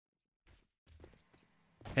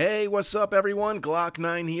Hey, what's up everyone?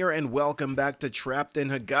 Glock9 here and welcome back to Trapped in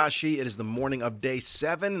Higashi. It is the morning of day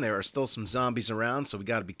 7. There are still some zombies around, so we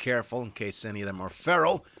gotta be careful in case any of them are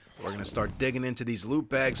feral. We're gonna start digging into these loot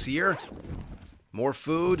bags here. More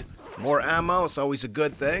food, more ammo, it's always a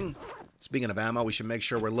good thing. Speaking of ammo, we should make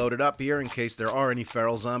sure we're loaded up here in case there are any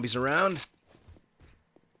feral zombies around.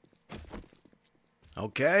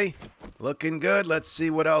 Okay, looking good. Let's see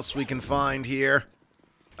what else we can find here.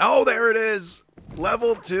 Oh, there it is!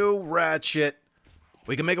 Level 2 ratchet.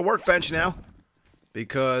 We can make a workbench now,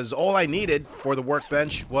 because all I needed for the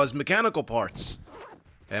workbench was mechanical parts.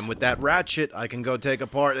 And with that ratchet, I can go take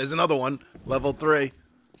apart, there's another one, level 3.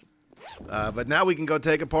 But now we can go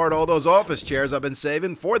take apart all those office chairs I've been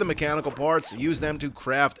saving for the mechanical parts, use them to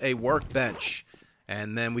craft a workbench.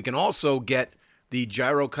 And then we can also get the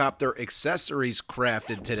gyrocopter accessories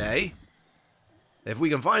crafted today. If we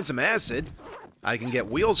can find some acid, I can get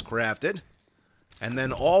wheels crafted. And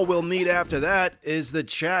then all we'll need after that is the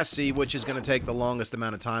chassis, which is going to take the longest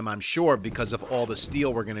amount of time, I'm sure, because of all the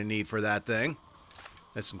steel we're going to need for that thing.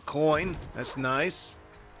 There's some coin. That's nice.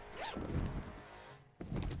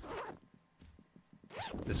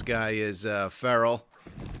 This guy is feral.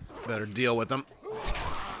 Better deal with him.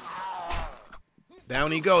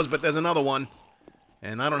 Down he goes, but there's another one.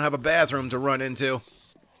 And I don't have a bathroom to run into.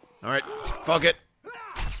 Alright, fuck it.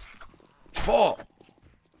 Fall.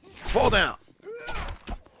 Fall down.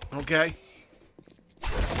 Okay.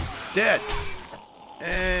 Dead.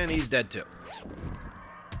 And he's dead too.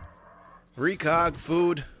 Recog,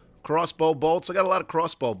 food, crossbow bolts. I got a lot of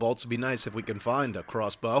crossbow bolts. It'd be nice if we can find a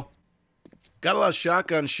crossbow. Got a lot of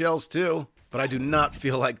shotgun shells too, but I do not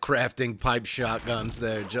feel like crafting pipe shotguns.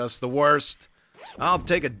 They're just the worst. I'll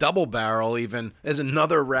take a double barrel even. There's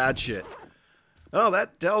another ratchet. Oh,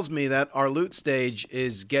 that tells me that our loot stage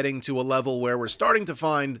is getting to a level where we're starting to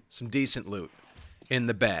find some decent loot in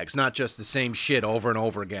the bags, not just the same shit over and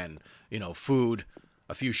over again. You know, food,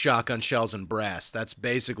 a few shotgun shells, and brass. That's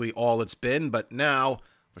basically all it's been, but now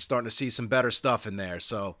we're starting to see some better stuff in there,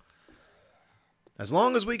 so as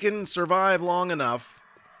long as we can survive long enough,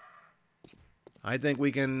 I think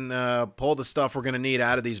we can pull the stuff we're going to need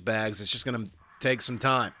out of these bags. It's just going to take some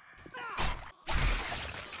time.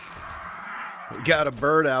 We got a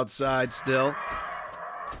bird outside still.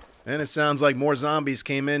 And it sounds like more zombies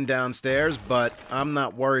came in downstairs, but I'm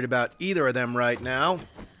not worried about either of them right now.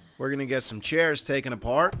 We're going to get some chairs taken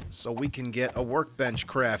apart so we can get a workbench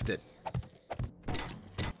crafted.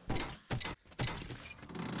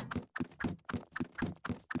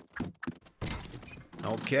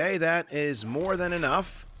 Okay, that is more than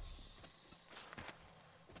enough.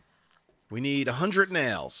 We need 100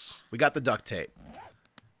 nails. We got the duct tape.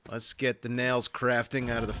 Let's get the nails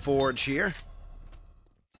crafting out of the forge here.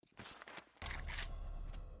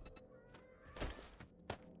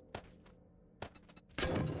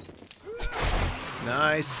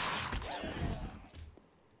 Nice.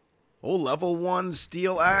 Oh, level 1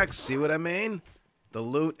 steel axe. See what I mean? The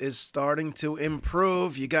loot is starting to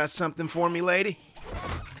improve. You got something for me, lady?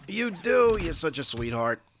 You do. You're such a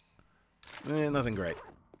sweetheart. Nothing great.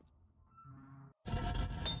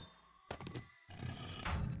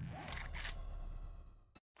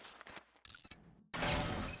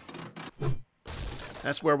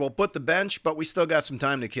 That's where we'll put the bench, but we still got some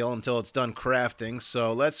time to kill until it's done crafting,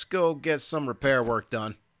 so let's go get some repair work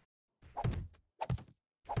done.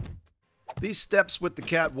 These steps with the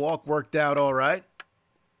catwalk worked out alright.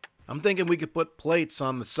 I'm thinking we could put plates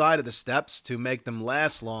on the side of the steps to make them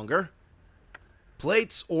last longer.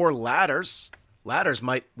 Plates or ladders. Ladders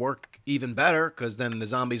might work even better, because then the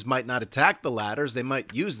zombies might not attack the ladders, they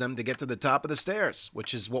might use them to get to the top of the stairs,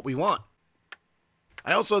 which is what we want.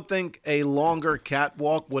 I also think a longer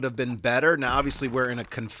catwalk would have been better. Now, obviously, we're in a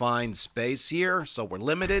confined space here, so we're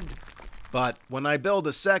limited. But when I build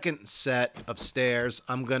a second set of stairs,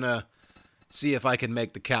 I'm gonna see if I can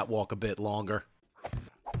make the catwalk a bit longer.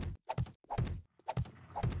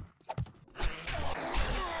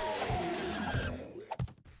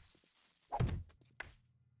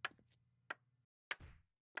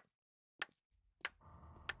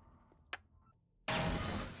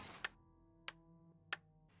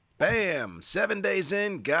 Bam! 7 days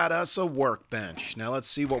in, got us a workbench. Now let's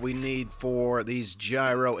see what we need for these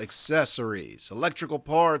gyro accessories. Electrical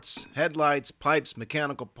parts, headlights, pipes,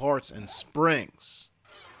 mechanical parts, and springs.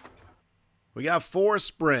 We got 4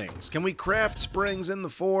 springs. Can we craft springs in the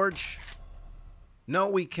forge? No,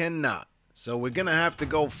 we cannot. So we're gonna have to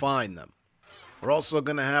go find them. We're also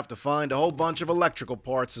gonna have to find a whole bunch of electrical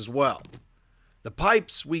parts as well. The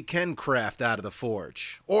pipes we can craft out of the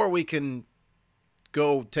forge, or we can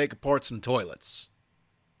go take apart some toilets.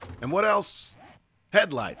 And what else?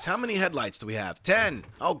 Headlights. How many headlights do we have? 10.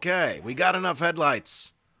 Okay, we got enough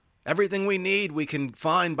headlights. Everything we need we can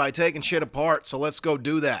find by taking shit apart, so let's go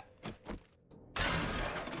do that.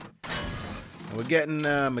 We're getting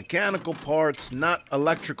mechanical parts, not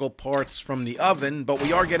electrical parts from the oven, but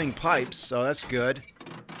we are getting pipes, so that's good.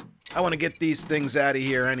 I want to get these things out of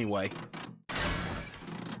here anyway.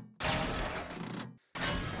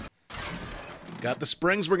 Got the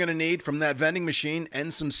springs we're going to need from that vending machine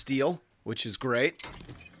and some steel, which is great.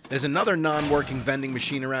 There's another non-working vending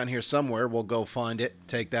machine around here somewhere. We'll go find it,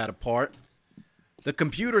 take that apart. The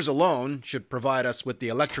computers alone should provide us with the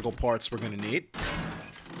electrical parts we're going to need.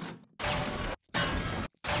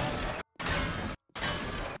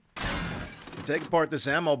 Take apart this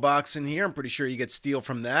ammo box in here. I'm pretty sure you get steel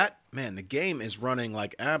from that. Man, the game is running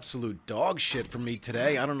like absolute dog shit for me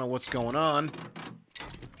today. I don't know what's going on.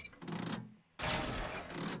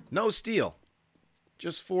 No steel.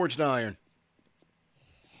 Just forged iron.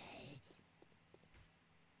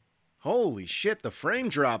 Holy shit, the frame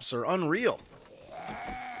drops are unreal.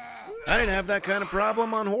 I didn't have that kind of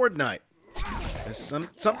problem on Horde Night.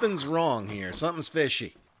 Something's wrong here. Something's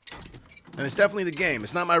fishy. And it's definitely the game.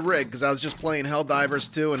 It's not my rig, because I was just playing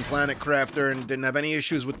Helldivers 2 and Planet Crafter and didn't have any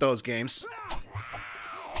issues with those games.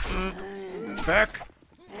 Back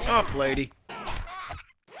up, lady.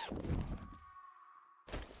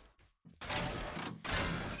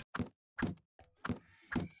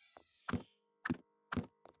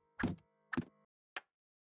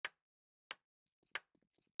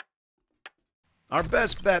 Our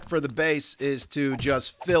best bet for the base is to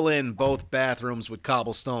just fill in both bathrooms with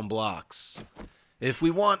cobblestone blocks. If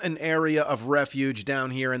we want an area of refuge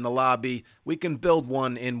down here in the lobby, we can build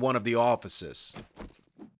one in one of the offices.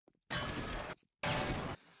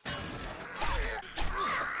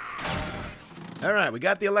 Alright, we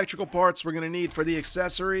got the electrical parts we're going to need for the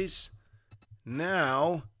accessories.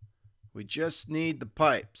 Now, we just need the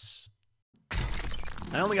pipes.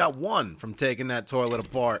 I only got one from taking that toilet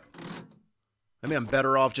apart. Maybe I'm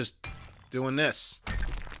better off just doing this.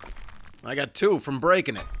 I got 2 from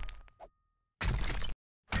breaking it.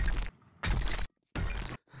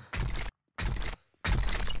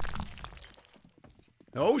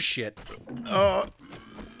 Oh shit. I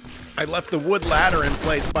left the wood ladder in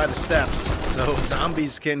place by the steps, so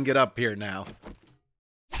zombies can get up here now.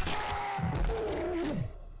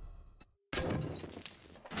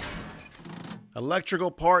 Electrical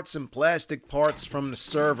parts and plastic parts from the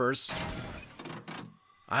servers.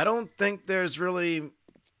 I don't think there's really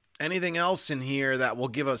anything else in here that will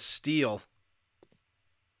give us steel.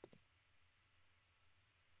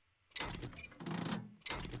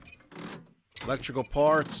 Electrical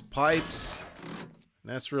parts, pipes.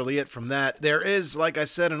 That's really it from that. There is, like I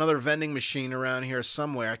said, another vending machine around here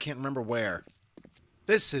somewhere. I can't remember where.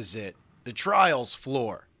 This is it. The trials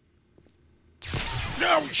floor.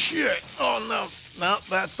 Oh, shit. Oh, no. No,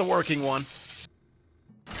 that's the working one.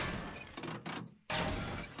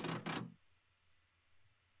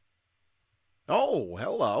 Oh,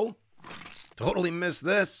 hello. Totally missed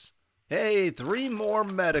this. Hey, 3 more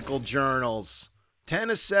medical journals. 10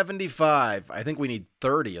 of 75. I think we need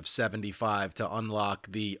 30 of 75 to unlock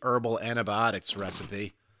the herbal antibiotics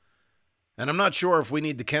recipe. And I'm not sure if we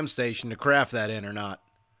need the chem station to craft that in or not.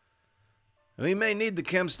 We may need the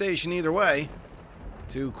chem station either way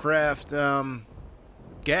to craft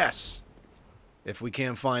gas. If we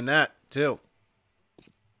can't find that, too.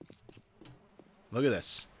 Look at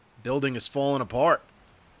this. Building is falling apart.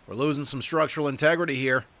 We're losing some structural integrity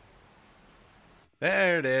here.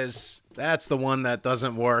 There it is. That's the one that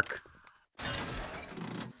doesn't work.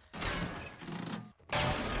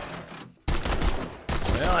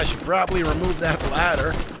 Well, I should probably remove that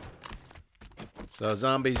ladder, so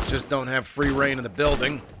zombies just don't have free reign in the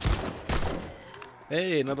building.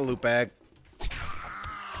 Hey, another loot bag.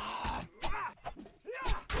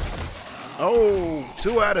 Oh,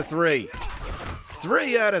 2 out of 3.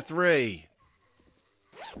 3 out of 3.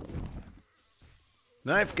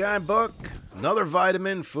 Knife guy book. Another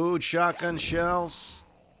vitamin. Food. Shotgun shells.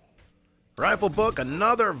 Rifle book.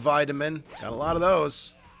 Another vitamin. Got a lot of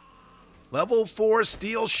those. Level 4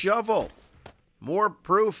 steel shovel. More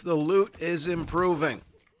proof the loot is improving.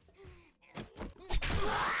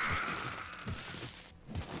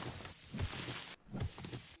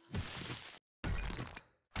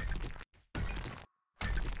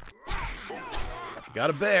 Got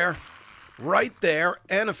a bear right there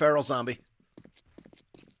and a feral zombie.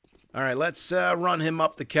 All right, let's run him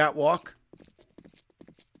up the catwalk.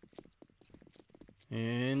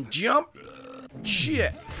 And jump.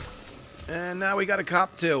 Shit. And now we got a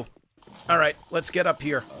cop too. All right, let's get up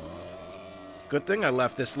here. Good thing I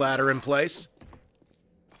left this ladder in place.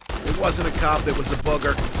 It wasn't a cop, it was a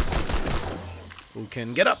booger. Who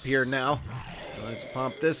can get up here now? Let's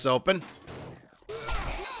pump this open.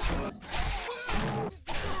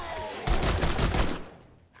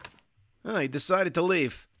 Oh, he decided to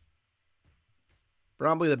leave.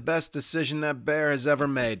 Probably the best decision that bear has ever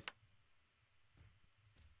made.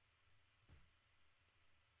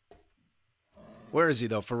 Where is he,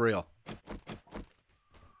 though, for real?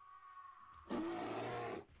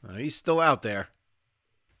 Oh, he's still out there.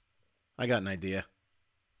 I got an idea.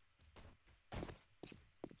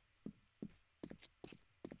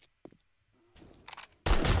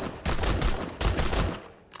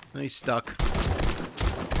 He's stuck.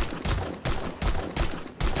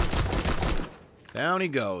 Down he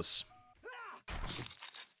goes.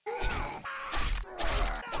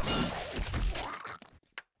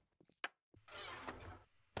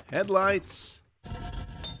 Headlights.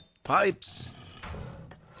 Pipes.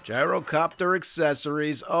 Gyrocopter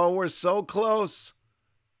accessories. Oh, we're so close.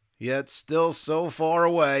 Yet still so far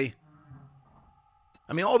away.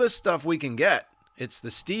 I mean, all this stuff we can get. It's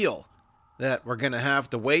the steel that we're going to have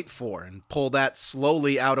to wait for and pull that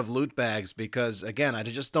slowly out of loot bags because, again, I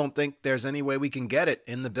just don't think there's any way we can get it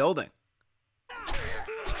in the building.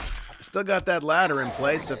 Still got that ladder in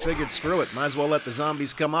place. I figured, screw it. Might as well let the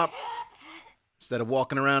zombies come up. Instead of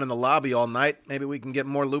walking around in the lobby all night, maybe we can get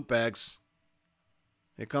more loot bags.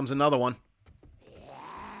 Here comes another one.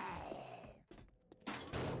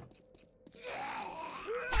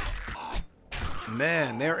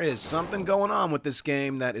 Man, there is something going on with this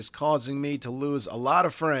game that is causing me to lose a lot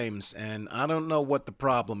of frames, and I don't know what the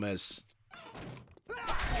problem is.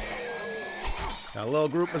 Got a little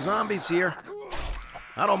group of zombies here.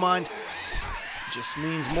 I don't mind. Just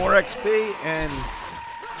means more XP and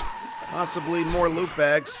possibly more loot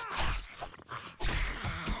bags.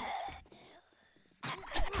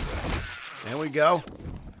 There we go.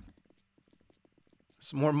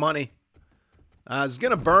 Some more money. I was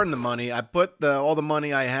going to burn the money. I put all the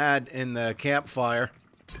money I had in the campfire.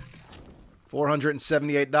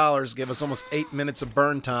 $478. Give us almost 8 minutes of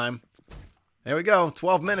burn time. There we go.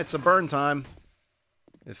 12 minutes of burn time.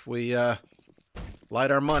 If we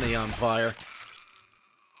light our money on fire.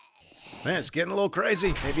 Man, it's getting a little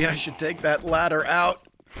crazy. Maybe I should take that ladder out.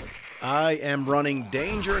 I am running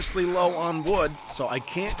dangerously low on wood, so I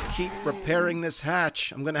can't keep repairing this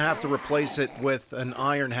hatch. I'm going to have to replace it with an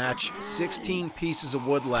iron hatch. 16 pieces of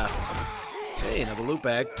wood left. Hey, another loot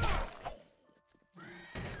bag.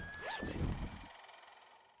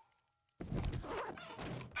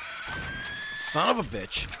 Son of a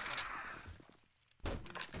bitch.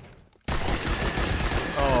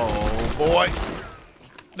 Oh, boy.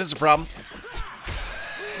 This is a problem.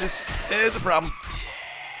 This is a problem.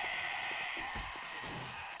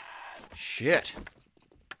 Shit.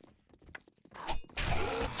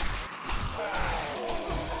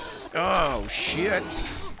 Oh, shit.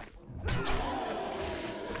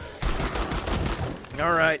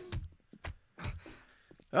 All right.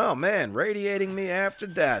 Oh, man. Radiating me after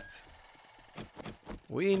death.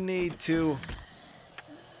 We need to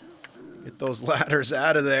get those ladders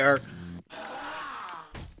out of there.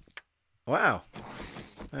 Wow.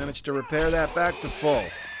 Managed to repair that back to full.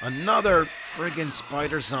 Another friggin'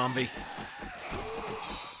 spider zombie.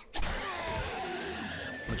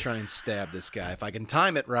 I'm gonna try and stab this guy. If I can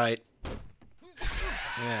time it right.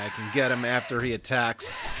 Yeah, I can get him after he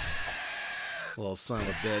attacks. Little son of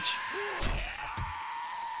a bitch.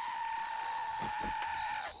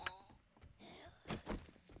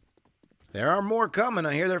 There are more coming.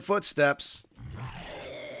 I hear their footsteps.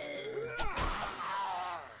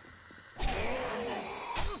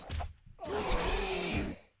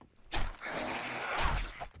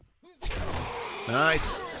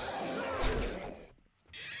 Nice.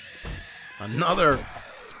 Another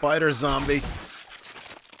spider zombie.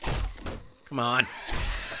 Come on.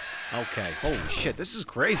 Okay. Holy shit, this is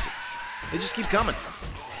crazy. They just keep coming.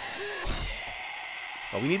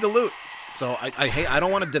 But we need the loot. So I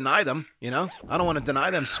don't want to deny them, you know? I don't want to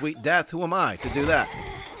deny them sweet death. Who am I to do that?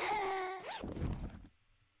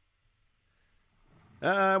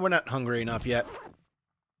 We're not hungry enough yet.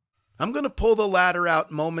 I'm going to pull the ladder out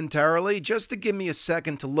momentarily just to give me a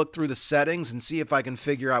second to look through the settings and see if I can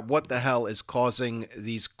figure out what the hell is causing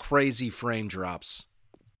these crazy frame drops.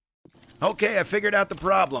 Okay, I figured out the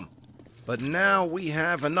problem. But now we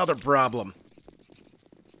have another problem.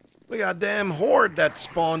 We got a damn horde that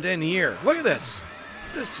spawned in here. Look at this.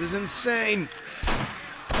 This is insane.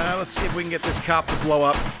 Let's see if we can get this cop to blow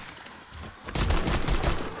up.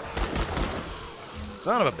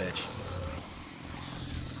 Son of a bitch.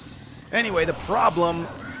 Anyway, the problem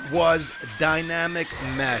was dynamic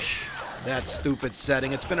mesh. That stupid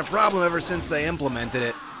setting. It's been a problem ever since they implemented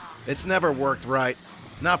it. It's never worked right.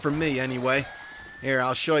 Not for me, anyway. Here,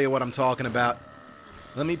 I'll show you what I'm talking about.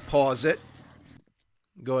 Let me pause it.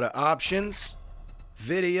 Go to Options,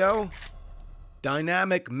 Video,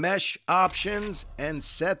 Dynamic Mesh Options, and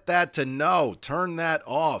set that to no. Turn that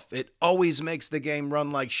off. It always makes the game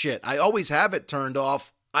run like shit. I always have it turned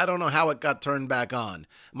off. I don't know how it got turned back on.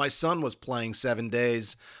 My son was playing 7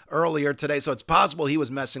 days earlier today, so it's possible he was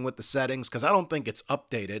messing with the settings, because I don't think it's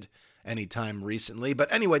updated anytime recently.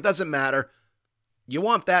 But anyway, it doesn't matter. You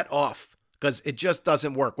want that off, because it just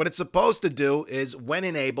doesn't work. What it's supposed to do is, when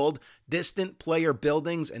enabled, distant player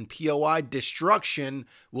buildings and POI destruction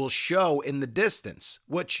will show in the distance,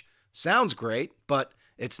 which sounds great, but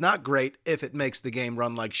it's not great if it makes the game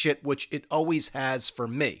run like shit, which it always has for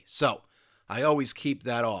me. So I always keep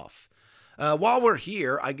that off. While we're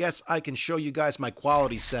here, I guess I can show you guys my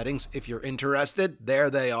quality settings if you're interested. There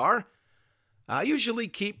they are. I usually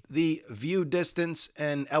keep the view distance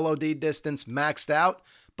and LOD distance maxed out,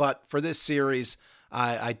 but for this series,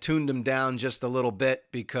 I tuned them down just a little bit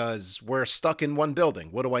because we're stuck in one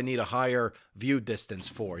building. What do I need a higher view distance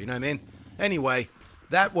for? You know what I mean? Anyway,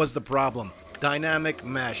 that was the problem. Dynamic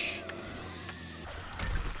mesh.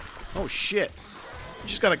 Oh shit.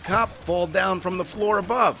 Just got a cop fall down from the floor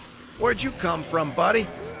above. Where'd you come from, buddy?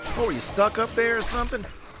 Oh, were you stuck up there or something?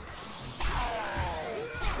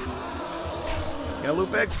 Got a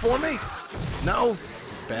loot bag for me? No?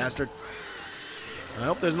 Bastard. I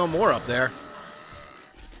hope there's no more up there.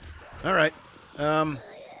 Alright.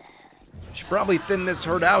 Should probably thin this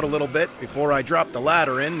herd out a little bit before I drop the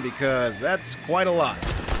ladder in, because that's quite a lot.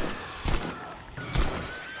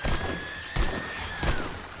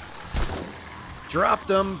 Dropped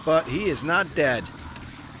him, but he is not dead.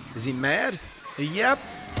 Is he mad? Yep.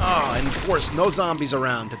 Oh, and of course, no zombies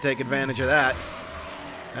around to take advantage of that.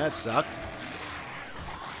 That sucked.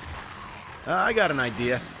 I got an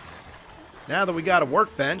idea. Now that we got a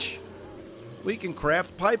workbench, we can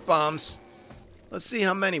craft pipe bombs. Let's see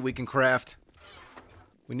how many we can craft.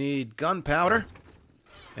 We need gunpowder,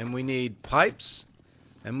 and we need pipes,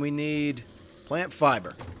 and we need plant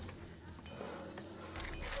fiber.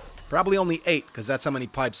 Probably only 8, because that's how many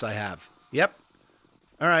pipes I have. Yep.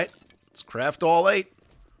 Alright, let's craft all 8.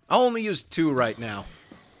 I'll only use 2 right now.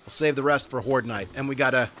 I'll save the rest for Horde Night, and we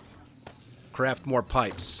gotta craft more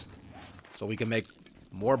pipes so we can make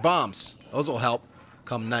more bombs. Those will help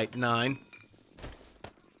come night 9.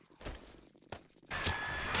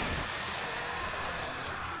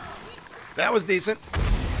 That was decent.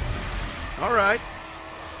 Alright.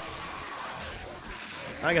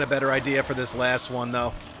 I got a better idea for this last one,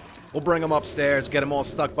 though. We'll bring them upstairs, get them all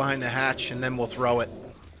stuck behind the hatch, and then we'll throw it.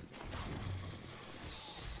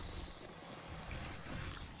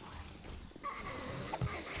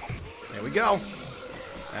 There we go.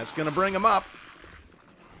 That's gonna bring them up.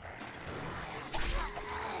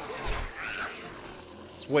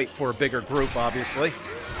 Let's wait for a bigger group, obviously.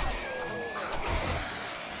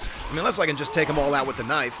 I mean, unless I can just take them all out with the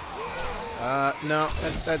knife. No,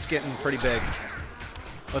 that's getting pretty big.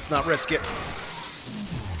 Let's not risk it.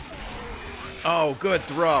 Oh, good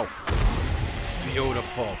throw.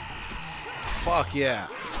 Beautiful. Fuck yeah.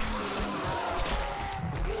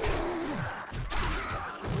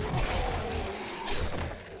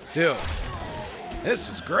 Dude, this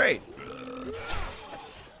is great.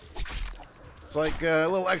 It's like a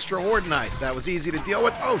little extra Horde Night. That was easy to deal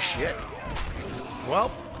with. Oh, shit.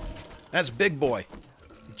 Well, that's big boy.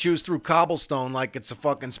 You chews through cobblestone like it's a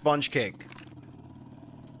fucking sponge cake.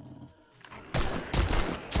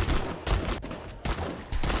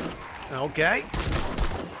 Okay.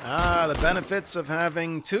 The benefits of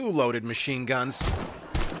having 2 loaded machine guns.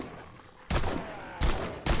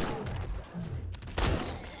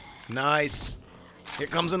 Nice. Here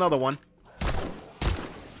comes another one.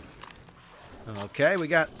 Okay, we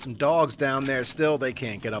got some dogs down there still. They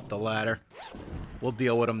can't get up the ladder. We'll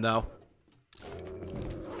deal with them, though.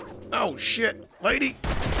 Oh, shit. Lady.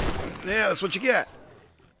 Yeah, that's what you get.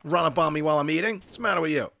 Run up on me while I'm eating. What's the matter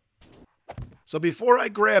with you? So before I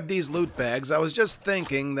grab these loot bags, I was just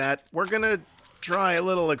thinking that we're going to try a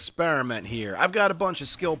little experiment here. I've got a bunch of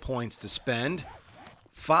skill points to spend.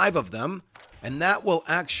 5 of them. And that will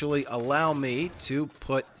actually allow me to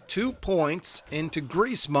put 2 points into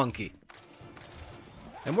Grease Monkey.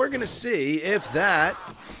 And we're going to see if that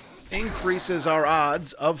increases our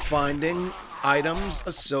odds of finding items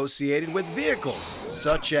associated with vehicles,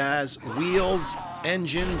 such as wheels,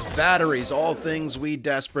 engines, batteries, all things we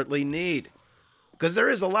desperately need. Because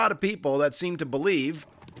there is a lot of people that seem to believe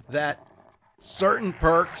that certain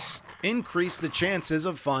perks increase the chances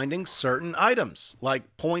of finding certain items.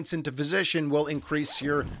 Like points into physician will increase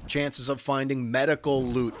your chances of finding medical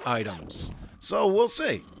loot items. So we'll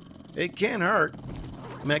see. It can hurt.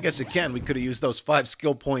 I mean, I guess it can. We could have used those 5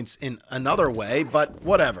 skill points in another way, but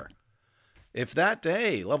whatever. If that,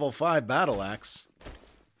 hey, level 5 battle axe.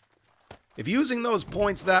 If using those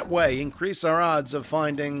points that way increase our odds of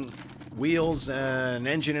finding wheels, an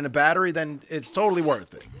engine, and a battery, then it's totally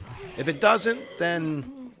worth it. If it doesn't,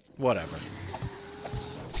 then whatever.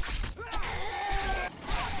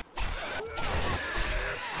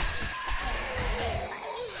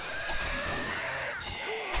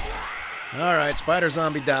 Alright, Spider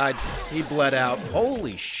Zombie died. He bled out.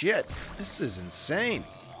 Holy shit. This is insane.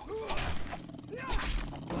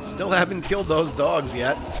 Still haven't killed those dogs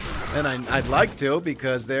yet. And I'd like to,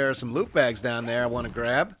 because there are some loot bags down there I want to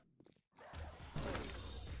grab.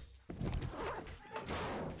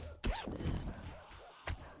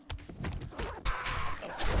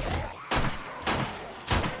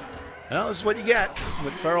 Well, this is what you get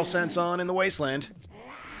with feral sense on in the wasteland.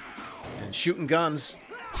 And shooting guns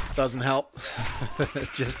doesn't help. It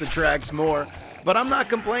just attracts more. But I'm not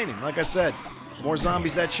complaining. Like I said, more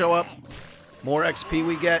zombies that show up, more XP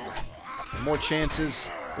we get, more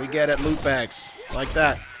chances we get at loot bags. Like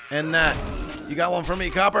that. And that. You got one for me,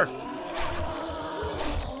 Copper?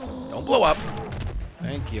 Don't blow up.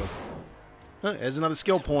 Thank you. Huh, there's another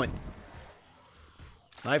skill point.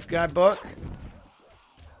 Knife guy book.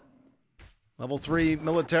 Level 3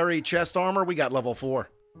 military chest armor. We got level 4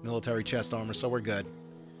 military chest armor, so we're good.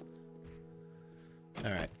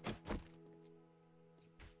 Alright.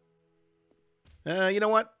 You know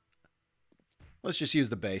what? Let's just use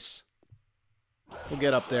the base. We'll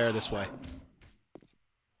get up there this way.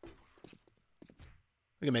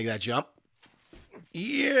 We can make that jump.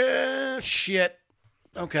 Yeah, shit.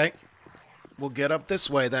 Okay. We'll get up this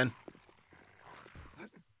way then.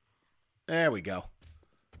 There we go.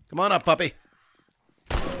 Come on up, puppy.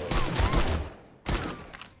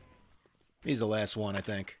 He's the last one, I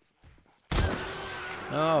think.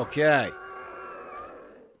 Okay.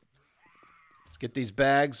 Let's get these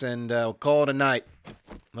bags and we'll call it a night.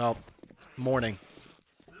 Well, morning.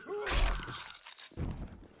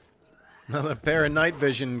 Another pair of night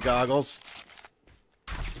vision goggles.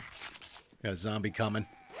 Got a zombie coming.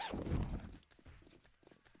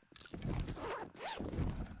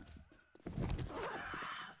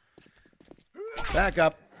 Back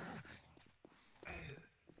up.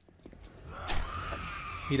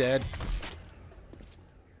 He dead.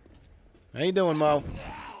 How you doing, Mo?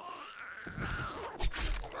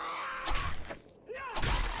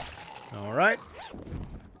 All right.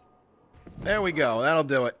 There we go. That'll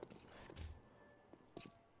do it.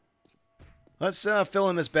 Let's fill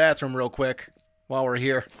in this bathroom real quick while we're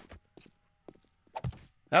here.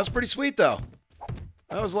 That was pretty sweet, though.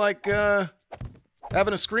 That was like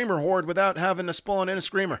having a screamer horde without having to spawn in a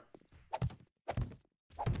screamer.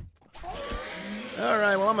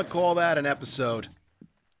 Alright, well, I'm going to call that an episode.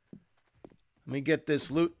 Let me get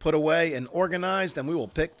this loot put away and organized, and we will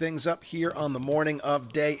pick things up here on the morning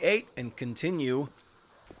of day 8 and continue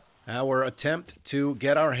our attempt to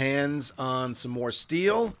get our hands on some more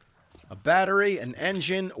steel, a battery, an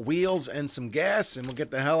engine, wheels, and some gas, and we'll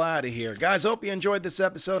get the hell out of here. Guys, hope you enjoyed this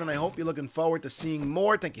episode, and I hope you're looking forward to seeing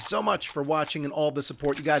more. Thank you so much for watching and all the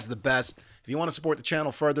support. You guys are the best. If you want to support the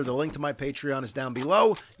channel further, the link to my Patreon is down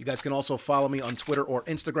below. You guys can also follow me on Twitter or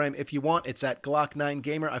Instagram if you want. It's at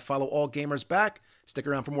Glock9Gamer. I follow all gamers back. Stick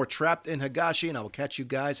around for more Trapped in Higashi, and I will catch you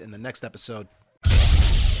guys in the next episode.